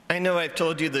I know I've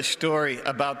told you the story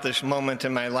about this moment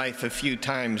in my life a few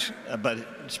times, but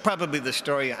it's probably the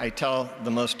story I tell the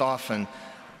most often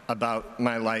about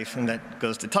my life, and that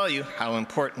goes to tell you how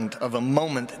important of a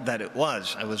moment that it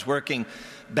was. I was working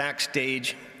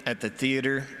backstage at the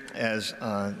theater as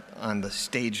on the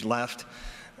stage left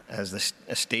as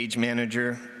a stage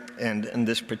manager, and in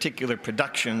this particular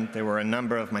production, there were a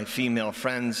number of my female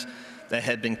friends that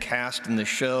had been cast in the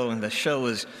show, and the show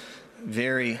was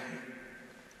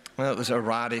it was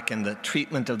erotic, and the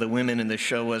treatment of the women in the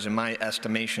show was, in my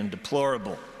estimation,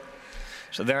 deplorable.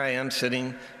 So there I am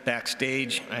sitting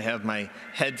backstage. I have my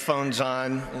headphones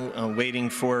on, waiting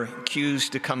for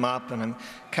cues to come up, and I'm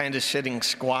kind of sitting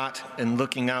squat and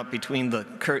looking out between the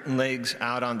curtain legs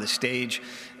out on the stage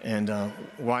and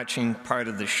watching part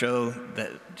of the show that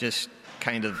just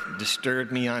kind of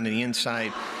disturbed me on the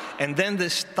inside. And then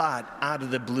this thought out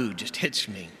of the blue just hits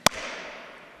me.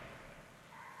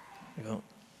 I go,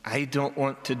 I don't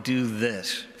want to do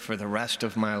this for the rest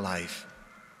of my life.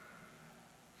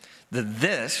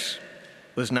 This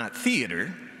was not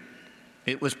theater.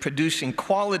 It was producing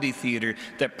quality theater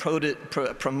that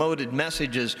promoted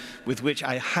messages with which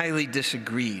I highly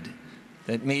disagreed,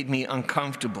 that made me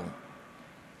uncomfortable.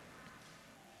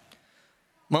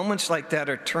 Moments like that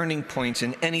are turning points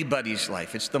in anybody's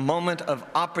life. It's the moment of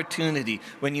opportunity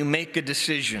when you make a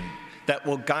decision that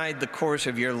will guide the course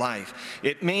of your life.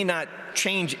 It may not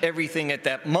change everything at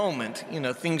that moment. You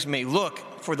know, things may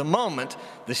look, for the moment,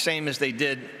 the same as they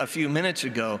did a few minutes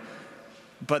ago,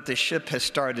 but the ship has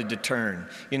started to turn.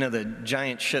 You know, the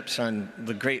giant ships on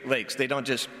the Great Lakes, they don't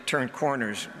just turn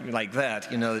corners like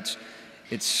that. You know,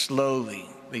 it's slowly.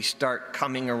 They start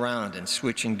coming around and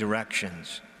switching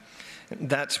directions.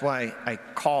 That's why I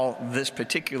call this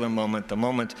particular moment the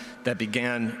moment that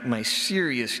began my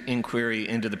serious inquiry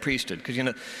into the priesthood. Because, you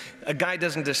know, a guy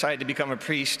doesn't decide to become a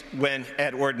priest when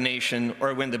at ordination,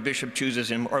 or when the bishop chooses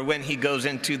him, or when he goes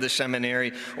into the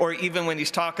seminary, or even when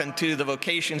he's talking to the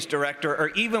vocations director, or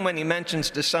even when he mentions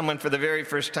to someone for the very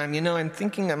first time, you know, I'm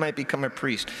thinking I might become a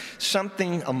priest.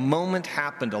 A moment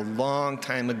happened a long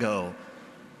time ago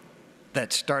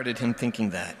that started him thinking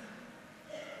that.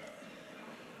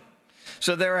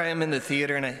 So there I am in the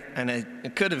theater, and I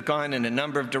could have gone in a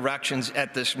number of directions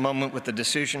at this moment with the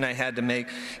decision I had to make.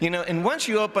 You know, and once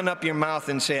you open up your mouth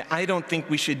and say, I don't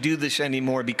think we should do this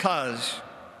anymore, because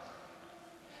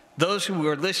those who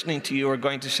are listening to you are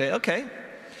going to say, okay,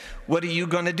 what are you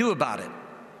going to do about it?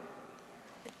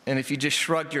 And if you just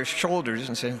shrug your shoulders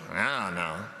and say, I don't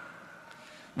know,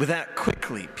 with that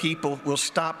quickly, people will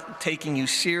stop taking you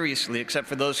seriously, except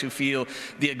for those who feel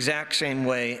the exact same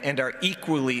way and are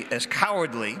equally as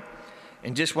cowardly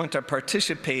and just want to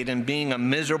participate in being a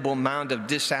miserable mound of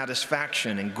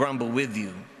dissatisfaction and grumble with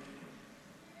you.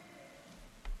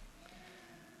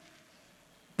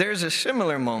 There's a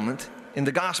similar moment in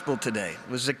the gospel today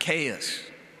with Zacchaeus.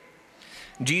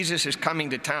 Jesus is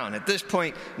coming to town. At this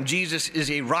point, Jesus is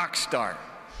a rock star.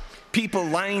 People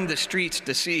line the streets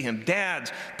to see him.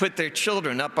 Dads put their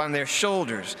children up on their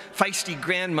shoulders. Feisty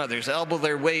grandmothers elbow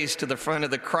their ways to the front of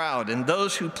the crowd. And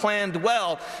those who planned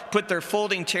well put their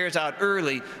folding chairs out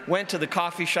early, went to the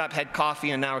coffee shop, had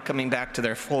coffee, and now are coming back to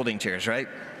their folding chairs, right?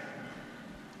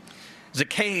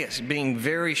 Zacchaeus, being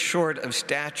very short of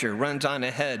stature, runs on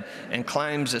ahead and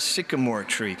climbs a sycamore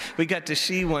tree. We got to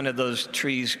see one of those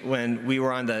trees when we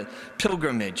were on the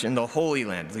pilgrimage in the Holy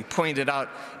Land. We pointed out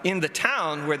in the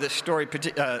town where this story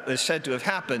is said to have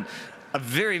happened, a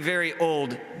very, very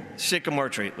old sycamore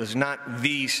tree. It was not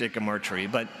the sycamore tree,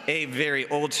 but a very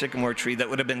old sycamore tree that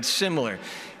would have been similar.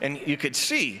 And you could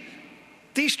see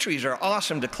these trees are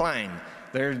awesome to climb.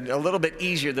 They're a little bit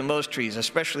easier than most trees,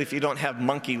 especially if you don't have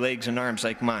monkey legs and arms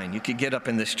like mine. You could get up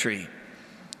in this tree.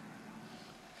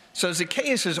 So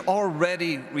Zacchaeus is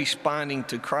already responding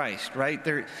to Christ, right?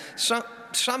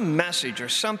 Some message or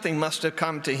something must have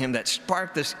come to him that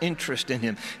sparked this interest in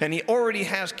him. And he already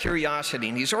has curiosity,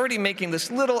 and he's already making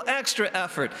this little extra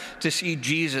effort to see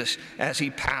Jesus as he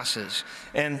passes.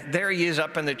 And there he is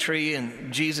up in the tree,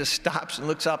 and Jesus stops and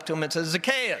looks up to him and says,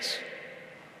 Zacchaeus,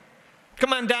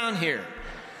 come on down here.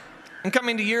 I'm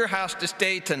coming to your house to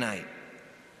stay tonight.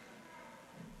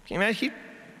 Can you imagine? He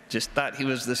just thought he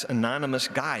was this anonymous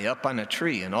guy up on a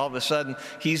tree, and all of a sudden,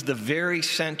 he's the very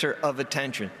center of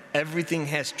attention. Everything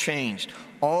has changed.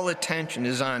 All attention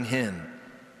is on him.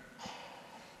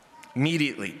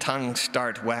 Immediately, tongues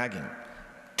start wagging.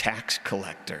 Tax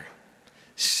collector,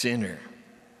 sinner.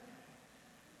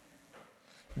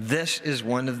 This is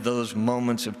one of those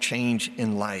moments of change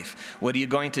in life. What are you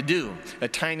going to do? A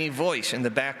tiny voice in the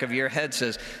back of your head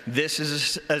says, this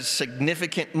is a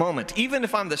significant moment. Even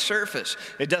if on the surface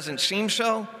it doesn't seem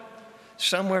so,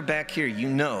 somewhere back here, you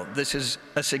know this is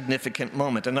a significant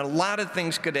moment. And a lot of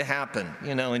things could have happened,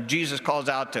 and Jesus calls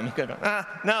out to him. He could have,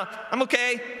 no, I'm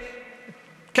okay.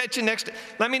 Catch you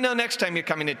let me know next time you're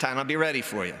coming to town. I'll be ready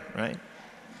for you, right?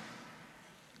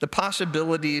 The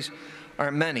possibilities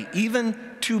are many, even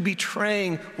to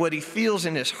betraying what he feels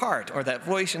in his heart or that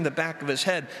voice in the back of his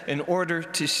head in order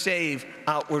to save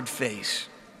outward face.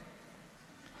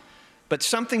 But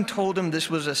something told him this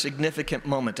was a significant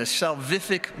moment, a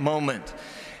salvific moment,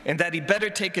 and that he better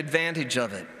take advantage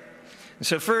of it. And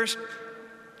so first,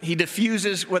 he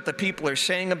diffuses what the people are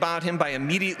saying about him by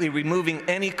immediately removing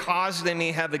any cause they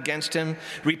may have against him,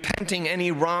 repenting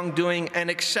any wrongdoing, and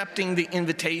accepting the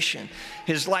invitation.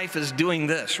 His life is doing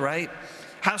this, right?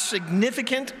 How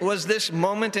significant was this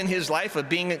moment in his life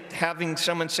of having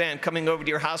someone say, I'm coming over to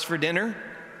your house for dinner?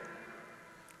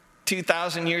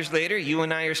 2,000 years later, you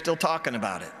and I are still talking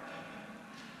about it.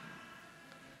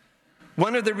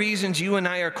 One of the reasons you and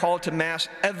I are called to Mass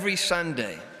every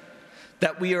Sunday,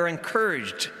 that we are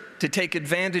encouraged to take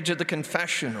advantage of the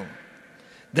confessional,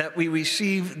 that we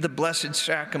receive the Blessed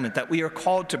Sacrament, that we are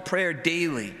called to prayer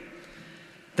daily,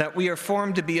 that we are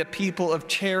formed to be a people of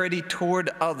charity toward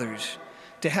others,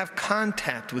 to have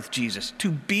contact with Jesus,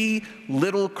 to be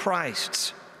little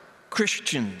Christs,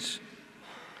 Christians.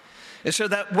 And so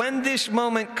that when this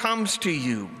moment comes to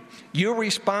you, your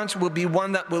response will be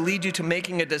one that will lead you to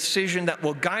making a decision that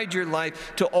will guide your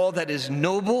life to all that is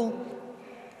noble,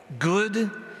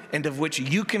 good, and of which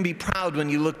you can be proud when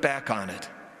you look back on it.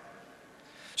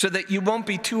 So that you won't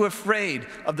be too afraid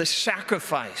of the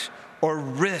sacrifice or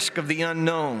risk of the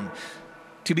unknown.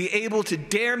 To be able to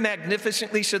dare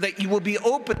magnificently so that you will be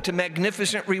open to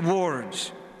magnificent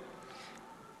rewards.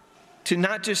 To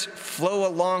not just flow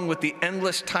along with the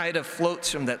endless tide of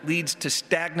flotsam that leads to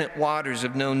stagnant waters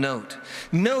of no note.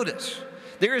 Notice,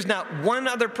 there is not one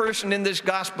other person in this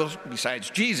gospel besides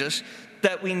Jesus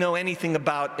that we know anything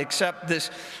about except this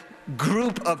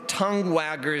group of tongue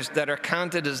waggers that are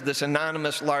counted as this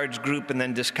anonymous large group and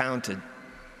then discounted.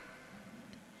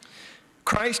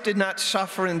 Christ did not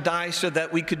suffer and die so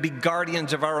that we could be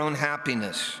guardians of our own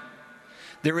happiness.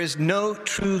 There is no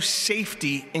true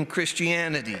safety in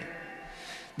Christianity.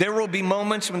 There will be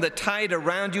moments when the tide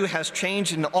around you has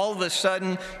changed and all of a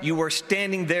sudden you are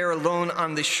standing there alone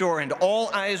on the shore and all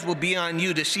eyes will be on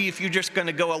you to see if you're just going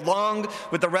to go along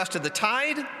with the rest of the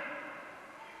tide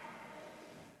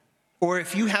or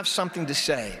if you have something to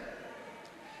say.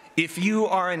 If you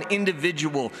are an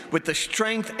individual with the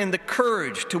strength and the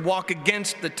courage to walk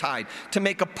against the tide, to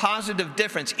make a positive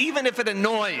difference, even if it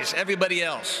annoys everybody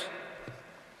else.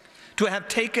 To have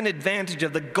taken advantage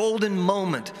of the golden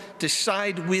moment to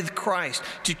side with Christ,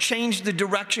 to change the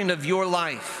direction of your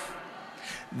life.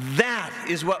 That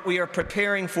is what we are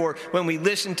preparing for when we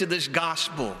listen to this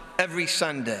gospel every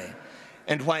Sunday,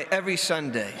 and why every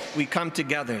Sunday we come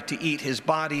together to eat his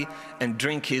body and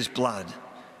drink his blood,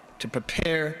 to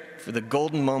prepare for the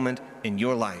golden moment in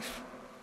your life.